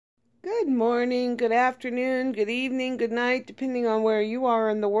Good morning, good afternoon, good evening, good night, depending on where you are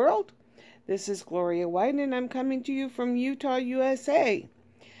in the world. This is Gloria White, and I'm coming to you from Utah, USA.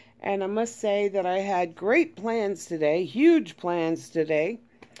 And I must say that I had great plans today, huge plans today,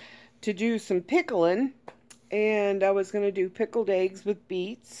 to do some pickling. And I was going to do pickled eggs with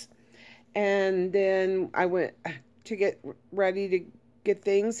beets. And then I went to get ready to get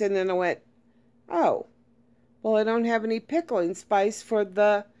things, and then I went, oh, well, I don't have any pickling spice for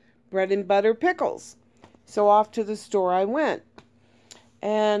the bread and butter pickles. So off to the store I went.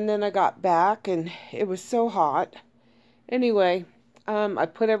 And then I got back and it was so hot. Anyway, I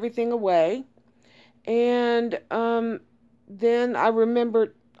put everything away. And then I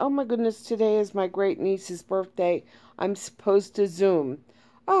remembered, oh my goodness, today is my great niece's birthday. I'm supposed to Zoom.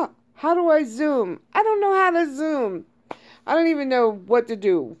 Oh, how do I Zoom? I don't know how to Zoom. I don't even know what to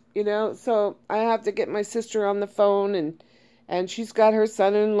do, So I have to get my sister on the phone, and she's got her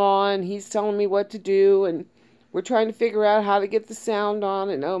son-in-law, and he's telling me what to do, and we're trying to figure out how to get the sound on,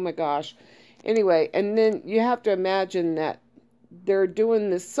 and oh my gosh. Anyway, and then you have to imagine that they're doing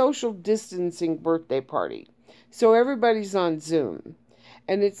this social distancing birthday party. So everybody's on Zoom.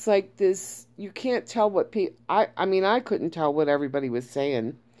 And it's like this, you can't tell what people, I mean, I couldn't tell what everybody was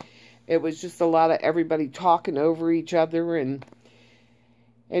saying. It was just a lot of everybody talking over each other, and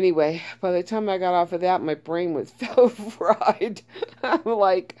anyway, by the time I got off of that, my brain was so fried. I'm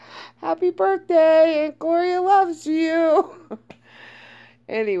like, happy birthday, Aunt Gloria loves you.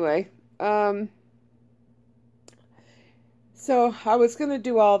 Anyway, so I was going to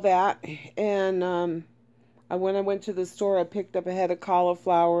do all that, and when I went to the store, I picked up a head of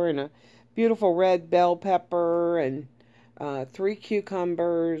cauliflower and a beautiful red bell pepper and 3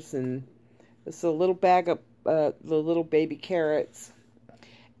 cucumbers, and just a little bag of the little baby carrots,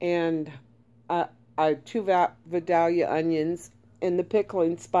 and 2 Vidalia onions, and the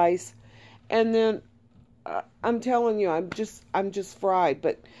pickling spice. And then I'm telling you, I'm just fried.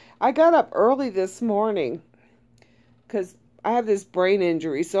 But I got up early this morning because I have this brain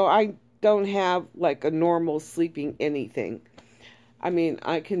injury, so I don't have like a normal sleeping anything. I mean,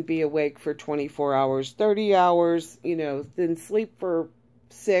 I can be awake for 24 hours, 30 hours, then sleep for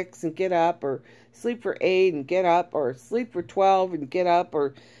 6 and get up, or sleep for 8 and get up, or sleep for 12 and get up,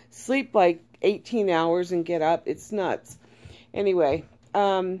 or sleep like 18 hours and get up. It's nuts. Anyway,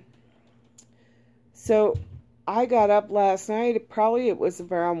 so I got up last night. It was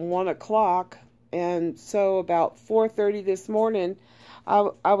around 1 o'clock, and so about 4:30 this morning,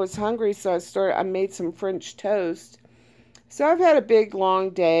 I was hungry, so I made some French toast. So I've had a big, long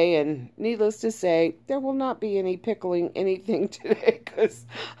day, and needless to say, there will not be any pickling anything today, because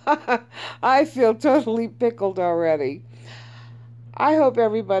I feel totally pickled already. I hope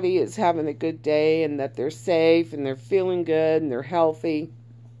everybody is having a good day, and that they're safe, and they're feeling good, and they're healthy.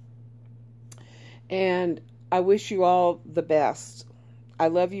 And I wish you all the best. I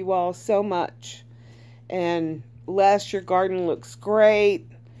love you all so much. And Les, your garden looks great.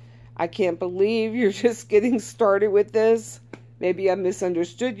 I can't believe you're just getting started with this. Maybe I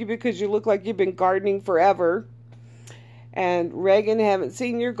misunderstood you because you look like you've been gardening forever. And Reagan, haven't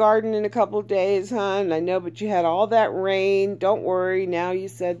seen your garden in a couple of days, hon. I know, but you had all that rain. Don't worry. Now you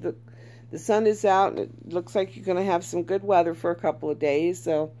said that the sun is out, and it looks like you're going to have some good weather for a couple of days.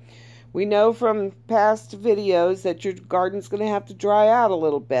 So we know from past videos that your garden's going to have to dry out a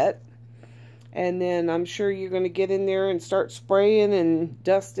little bit. And then I'm sure you're going to get in there and start spraying and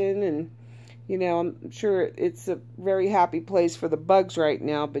dusting. And, I'm sure it's a very happy place for the bugs right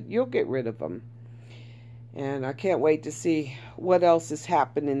now. But you'll get rid of them. And I can't wait to see what else is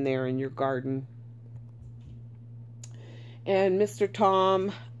happening there in your garden. And Mr.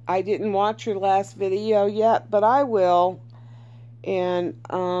 Tom, I didn't watch your last video yet, but I will. And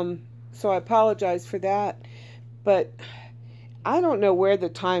so I apologize for that. But I don't know where the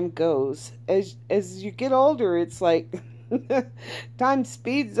time goes. As you get older, it's like time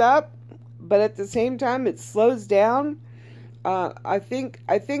speeds up, but at the same time it slows down. I think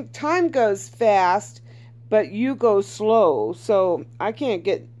time goes fast, but you go slow. So I can't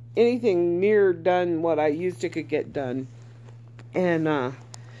get anything near done what I used to could get done. And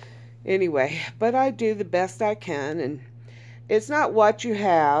anyway, but I do the best I can, and it's not what you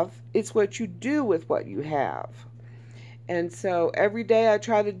have, it's what you do with what you have. And so every day I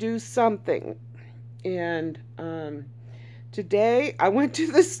try to do something. And today I went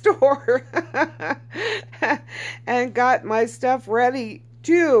to the store and got my stuff ready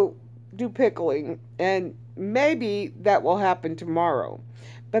to do pickling. And maybe that will happen tomorrow.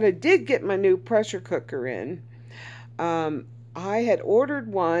 But I did get my new pressure cooker in. I had ordered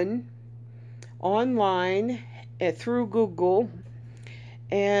one online through Google.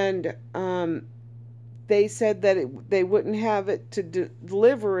 and they said that they wouldn't have it to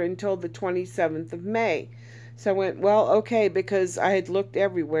deliver until the 27th of May. So I went, well, okay, because I had looked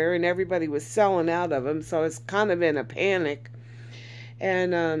everywhere and everybody was selling out of them, so I was kind of in a panic.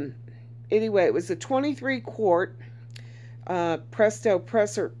 And anyway, it was a 23-quart Presto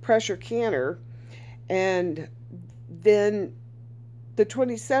pressure canner, and then the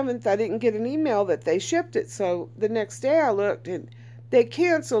 27th, I didn't get an email that they shipped it, so the next day I looked and they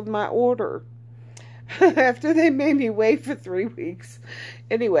canceled my order after they made me wait for 3 weeks.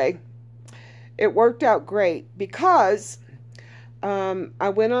 Anyway, it worked out great because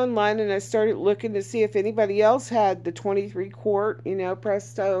I went online and I started looking to see if anybody else had the 23-quart,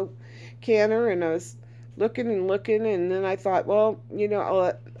 Presto canner, and I was looking and looking, and then I thought, well,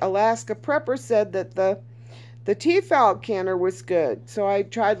 Alaska Prepper said that the Tefal canner was good, so I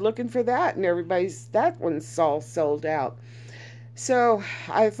tried looking for that, and that one's all sold out. So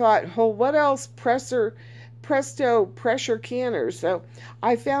I thought, well, what else? Presto pressure canner. So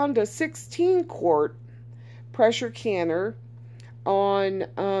I found a 16-quart pressure canner on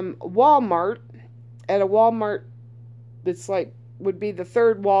Walmart, at a Walmart that's would be the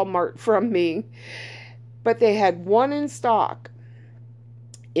third Walmart from me, but they had one in stock,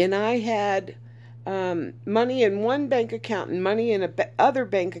 and I had money in one bank account and money in other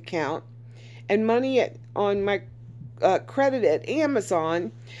bank account and money on my credit at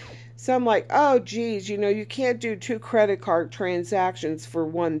Amazon. So I'm like, oh geez, you can't do 2 credit card transactions for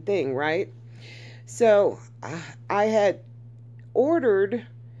one thing, right? So I had ordered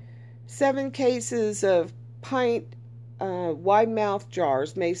 7 cases of pint wide mouth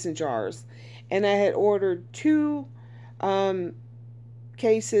jars, mason jars, and I had ordered 2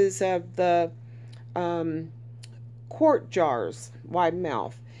 cases of the quart jars, wide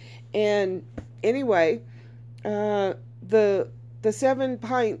mouth. And anyway, the 7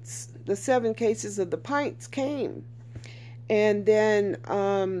 pints, the 7 cases of the pints came, and then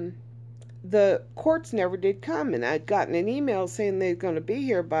the quarts never did come, and I'd gotten an email saying they're going to be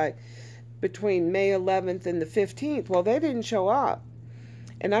here between May 11th and the 15th. Well, they didn't show up,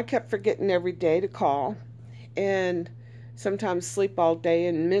 and I kept forgetting every day to call, and sometimes sleep all day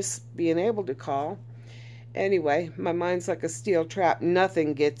and miss being able to call. Anyway, my mind's like a steel trap.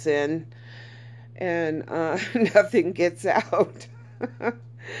 Nothing gets in, and nothing gets out.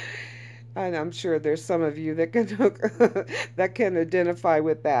 And I'm sure there's some of you that can that can identify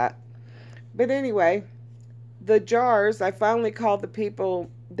with that. But anyway, the jars, I finally called the people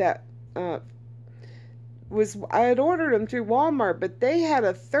that I had ordered them through Walmart, but they had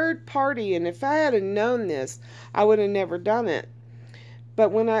a third party, and if I had known this, I would have never done it.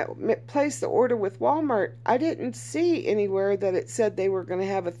 But when I placed the order with Walmart, I didn't see anywhere that it said they were going to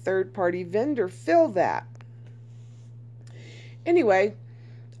have a third party vendor fill that. Anyway,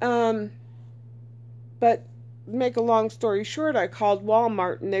 but make a long story short, I called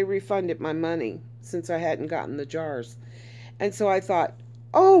Walmart and they refunded my money since I hadn't gotten the jars. And so I thought,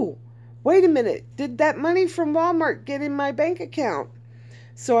 oh, wait a minute, did that money from Walmart get in my bank account?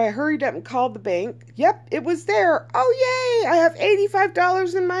 So I hurried up and called the bank. Yep, it was there. Oh, yay, I have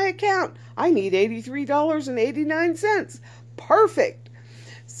 $85 in my account. I need $83.89. Perfect.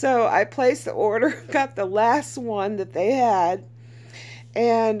 So I placed the order, got the last one that they had,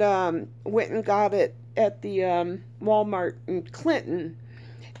 and went and got it at the Walmart in Clinton.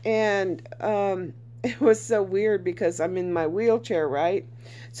 And it was so weird because I'm in my wheelchair, right?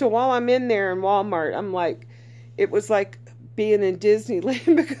 So while I'm in there in Walmart, I'm like, it was like being in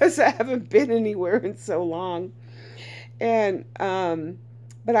Disneyland because I haven't been anywhere in so long. And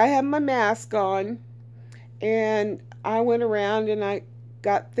but I had my mask on, and I went around and I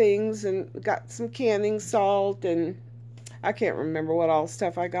got things and got some canning salt, and I can't remember what all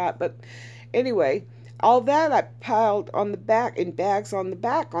stuff I got, but anyway, all that I piled on the back, in bags on the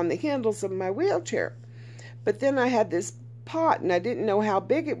back, on the handles of my wheelchair. But then I had this pot, and I didn't know how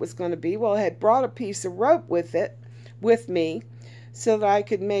big it was going to be. Well, I had brought a piece of rope with me, so that I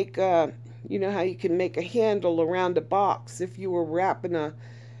could make, you know how you can make a handle around a box if you were wrapping a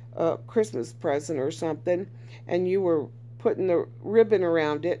Christmas present or something, and you were putting the ribbon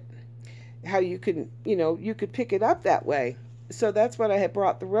around it, how you could, you could pick it up that way. So that's what I had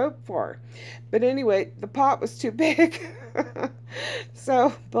brought the rope for. But anyway, the pot was too big.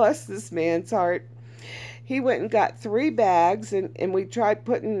 So, bless this man's heart, he went and got 3 bags, and we tried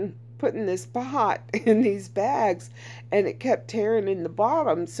putting this pot in these bags, and it kept tearing in the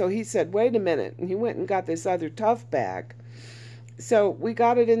bottom. So he said, wait a minute, and he went and got this other tough bag. So we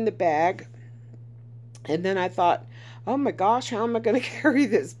got it in the bag, and then I thought, oh my gosh, how am I going to carry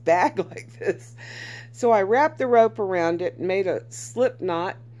this bag like this? So I wrapped the rope around it and made a slip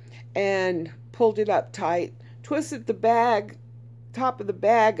knot and pulled it up tight, twisted the bag, top of the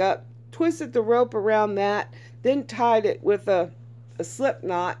bag up, twisted the rope around that, then tied it with a slip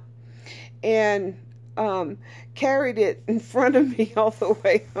knot, and carried it in front of me all the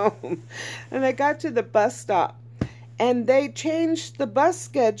way home. And I got to the bus stop, and they changed the bus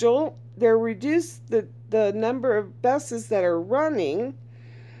schedule. They reduced the number of buses that are running,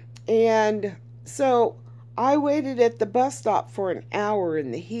 and so I waited at the bus stop for an hour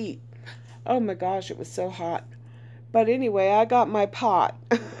in the heat. Oh my gosh, it was so hot. But anyway, I got my pot.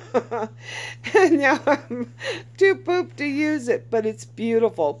 And now I'm too pooped to use it, but it's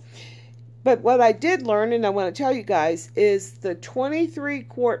beautiful. But what I did learn, and I want to tell you guys, is the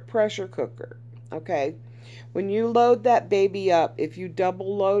 23-quart pressure cooker. Okay? When you load that baby up, if you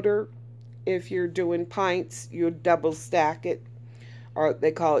double load her, if you're doing pints, you double stack it. Or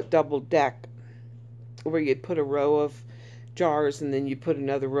they call it double deck, where you'd put a row of jars and then you put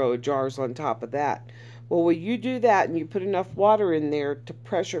another row of jars on top of that. Well, when you do that and you put enough water in there to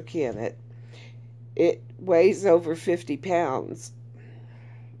pressure can it, it weighs over 50 pounds.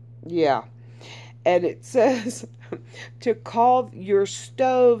 Yeah. And it says to call your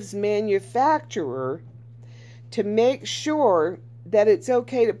stove's manufacturer to make sure that it's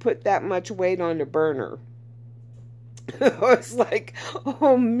okay to put that much weight on the burner. I was like,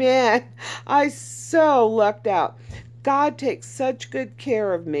 oh man, I so lucked out. God takes such good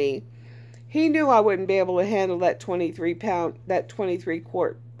care of me. He knew I wouldn't be able to handle that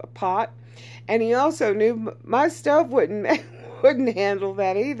 23-quart pot. And he also knew my stove wouldn't handle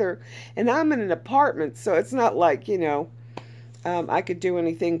that either. And I'm in an apartment, so it's not like, I could do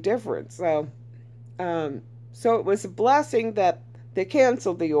anything different. So it was a blessing that they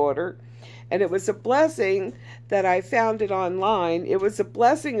canceled the order. And it was a blessing that I found it online. It was a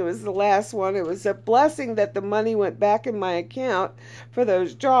blessing it was the last one. It was a blessing that the money went back in my account for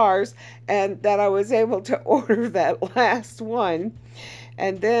those jars, and that I was able to order that last one.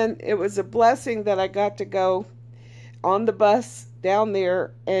 And then it was a blessing that I got to go on the bus down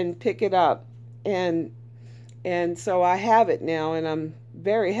there and pick it up. And so I have it now, and I'm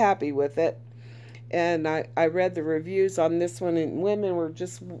very happy with it. And I read the reviews on this one, and women were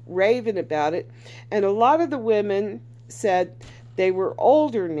just raving about it. And a lot of the women said they were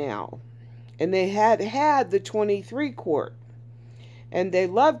older now, and they had the 23-quart, and they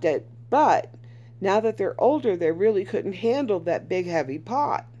loved it. But now that they're older, they really couldn't handle that big, heavy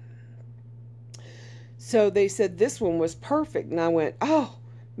pot. So they said this one was perfect. And I went, oh,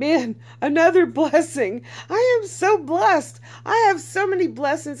 man, another blessing. I am so blessed. I have so many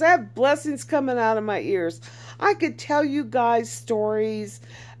blessings. I have blessings coming out of my ears. I could tell you guys stories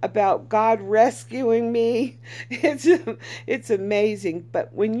about God rescuing me. It's amazing.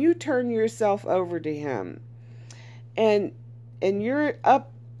 But when you turn yourself over to Him, and you're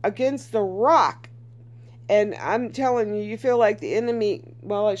up against the rock, and I'm telling you, you feel like the enemy,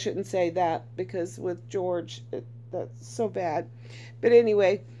 well, I shouldn't say that, because with George, that's so bad. But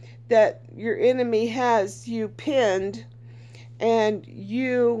anyway, that your enemy has you pinned, and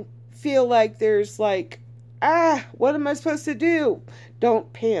you feel like there's like, what am I supposed to do?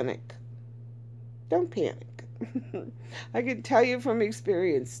 Don't panic. Don't panic. I can tell you from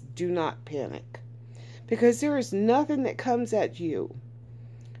experience, do not panic. Because there is nothing that comes at you.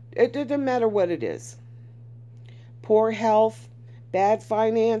 It doesn't matter what it is. Poor health, bad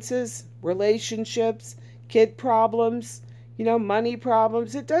finances, relationships, kid problems, money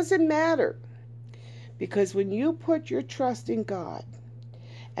problems. It doesn't matter. Because when you put your trust in God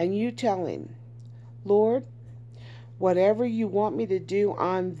and you tell Him, Lord, whatever you want me to do,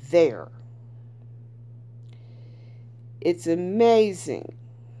 I'm there. It's amazing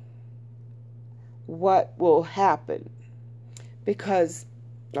what will happen. Because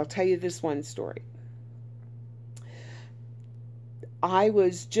I'll tell you this one story. I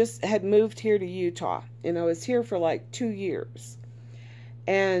had moved here to Utah, and I was here for like 2 years.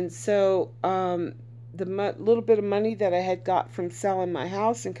 And so the little bit of money that I had got from selling my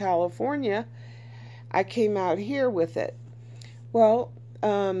house in California, I came out here with it. Well,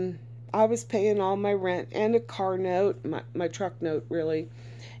 I was paying all my rent and a car note, my truck note really.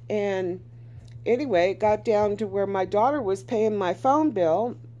 And anyway, it got down to where my daughter was paying my phone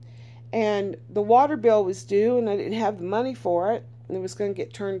bill, and the water bill was due, and I didn't have the money for it. And it was going to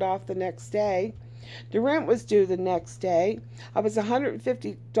get turned off the next day. The rent was due the next day. I was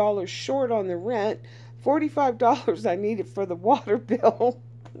 $150 short on the rent. $45 I needed for the water bill.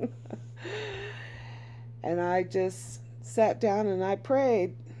 And I just sat down and I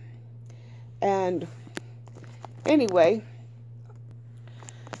prayed. And anyway,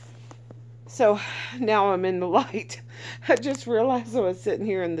 So now I'm in the light. I just realized I was sitting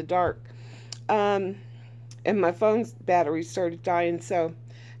here in the dark. And my phone's battery started dying, so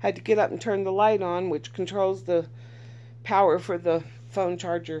I had to get up and turn the light on, which controls the power for the phone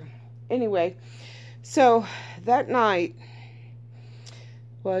charger. Anyway, so that night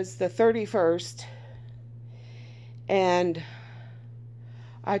was the 31st, and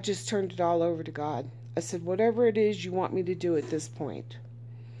I just turned it all over to God. I said, whatever it is you want me to do at this point.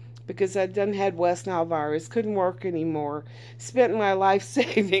 Because I'd done had West Nile virus, couldn't work anymore, spent my life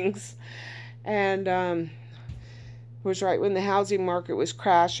savings, and was right when the housing market was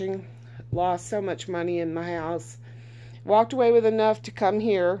crashing, lost so much money in my house, walked away with enough to come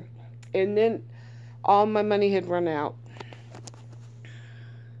here, and then all my money had run out.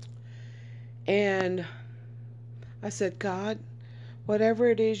 And I said, God, whatever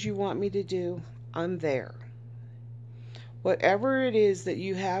it is you want me to do, I'm there. Whatever it is that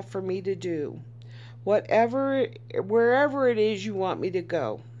you have for me to do, wherever it is you want me to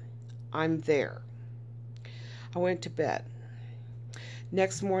go, I'm there. I went to bed.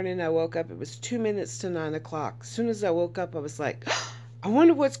 Next morning I woke up, it was 2 minutes to 9 o'clock. As soon as I woke up, I was like, I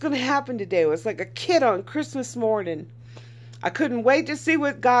wonder what's going to happen today. It was like a kid on Christmas morning. I couldn't wait to see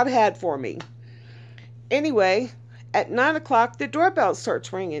what God had for me. Anyway, at 9 o'clock, the doorbell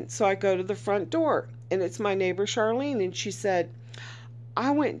starts ringing. So I go to the front door, and it's my neighbor Charlene. And she said,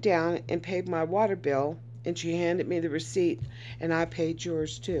 I went down and paid my water bill, and she handed me the receipt, and I paid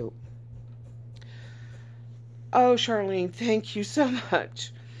yours too. Oh, Charlene, thank you so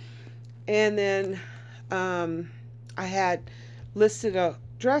much. And then I had listed a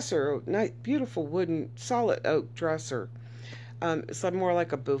dresser, a beautiful wooden solid oak dresser. It's more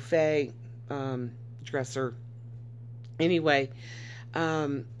like a buffet dresser. Anyway,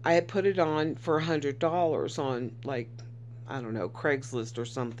 I had put it on for $100 on, like, I don't know, Craigslist or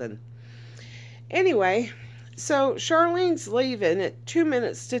something. Anyway, so Charlene's leaving at 2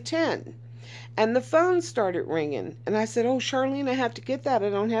 minutes to 10. And the phone started ringing. And I said, oh, Charlene, I have to get that. I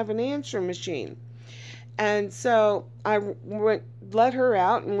don't have an answering machine. And so I let her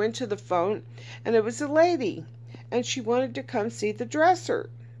out and went to the phone. And it was a lady. And she wanted to come see the dresser.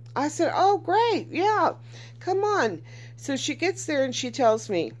 I said, oh, great. Yeah, come on. So she gets there and she tells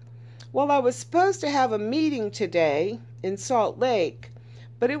me, well, I was supposed to have a meeting today in Salt Lake,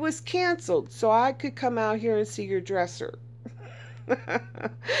 but it was canceled, so I could come out here and see your dresser.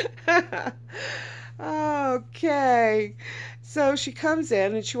 Okay. So she comes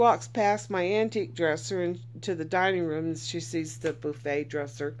in and she walks past my antique dresser into the dining room, and she sees the buffet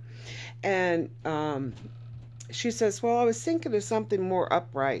dresser. And she says, well, I was thinking of something more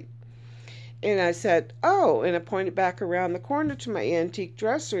upright. And I said, oh, and I pointed back around the corner to my antique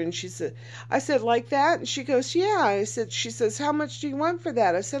dresser, and she said, I said, like that? And she goes, yeah. She says, how much do you want for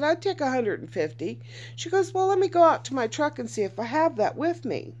that? I said, I'd take $150. She goes, well, let me go out to my truck and see if I have that with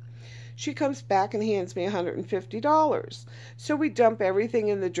me. She comes back and hands me $150. So we dump everything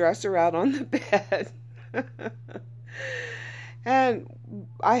in the dresser out on the bed. And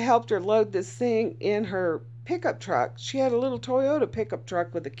I helped her load this thing in her pickup truck. She had a little Toyota pickup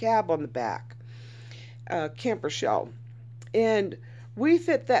truck with a cab on the back, camper shell. And we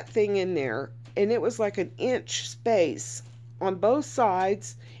fit that thing in there, and it was like an inch space on both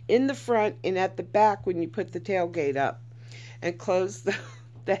sides, in the front and at the back when you put the tailgate up and close the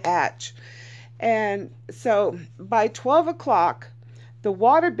hatch. And so by 12 o'clock, the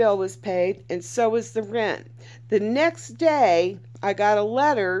water bill was paid, and so was the rent. The next day, I got a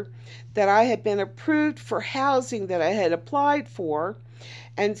letter that I had been approved for housing that I had applied for.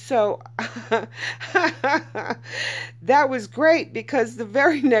 And so that was great, because the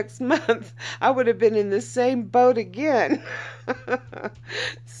very next month I would have been in the same boat again.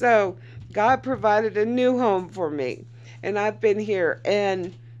 So God provided a new home for me, and I've been here.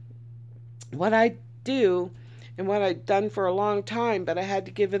 And what I do, and what I'd done for a long time, but I had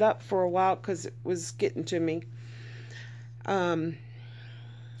to give it up for a while because it was getting to me.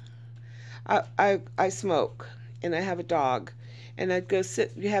 I smoke, and I have a dog, and I'd go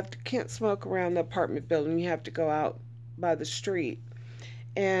sit. Can't smoke around the apartment building. You have to go out by the street,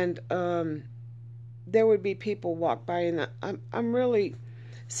 and there would be people walk by, and I'm really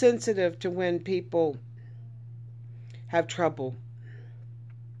sensitive to when people have trouble.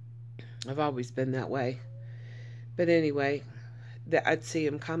 I've always been that way. But anyway, I'd see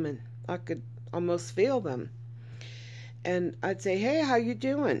them coming. I could almost feel them. And I'd say, hey, how you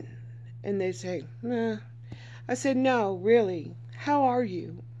doing? And they'd say, nah. I said, no, really, how are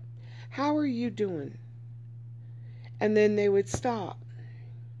you? How are you doing? And then they would stop,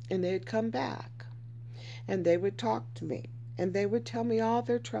 and they'd come back, and they would talk to me. And they would tell me all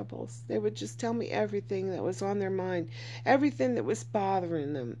their troubles. They would just tell me everything that was on their mind, everything that was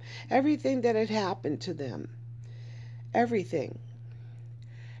bothering them, everything that had happened to them, everything.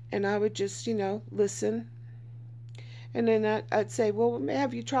 And I would just, listen. And then I'd say, well,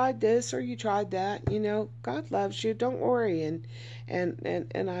 have you tried this or you tried that? God loves you. Don't worry. And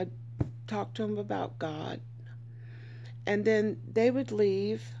I'd talk to them about God. And then they would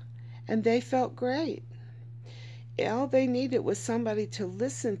leave, and they felt great. All they needed was somebody to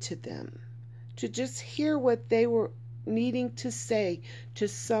listen to them, to just hear what they were needing to say to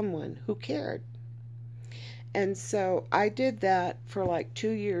someone who cared. And so I did that for like 2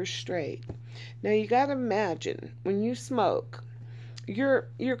 years straight. Now you got to imagine, when you smoke, you're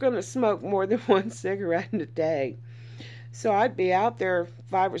going to smoke more than one cigarette in a day. So I'd be out there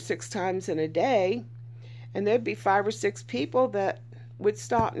 5 or 6 times in a day, and there'd be 5 or 6 people that would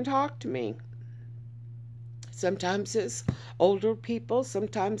stop and talk to me. Sometimes it's older people,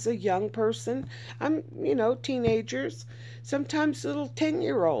 sometimes a young person. Teenagers, sometimes little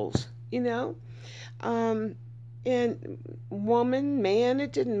 10-year-olds, and woman, man,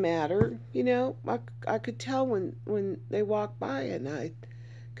 it didn't matter. I could tell when they walked by, and I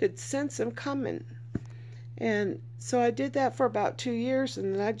could sense them coming. And so I did that for about 2 years,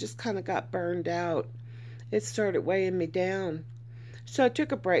 and then I just kind of got burned out. It started weighing me down. So I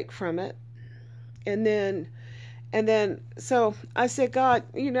took a break from it. And then so I said, God,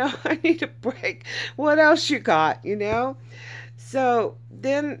 I need a break. What else you got, So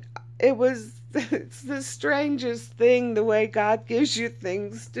then it's the strangest thing, the way God gives you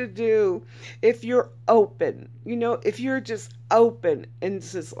things to do if you're open, if you're just open and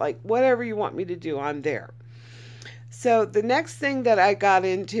it's just like, whatever you want me to do, I'm there. So the next thing that I got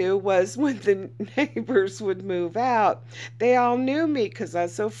into was when the neighbors would move out, they all knew me because I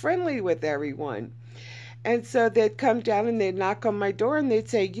was so friendly with everyone. And so they'd come down and they'd knock on my door and they'd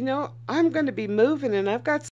say, I'm going to be moving and I've got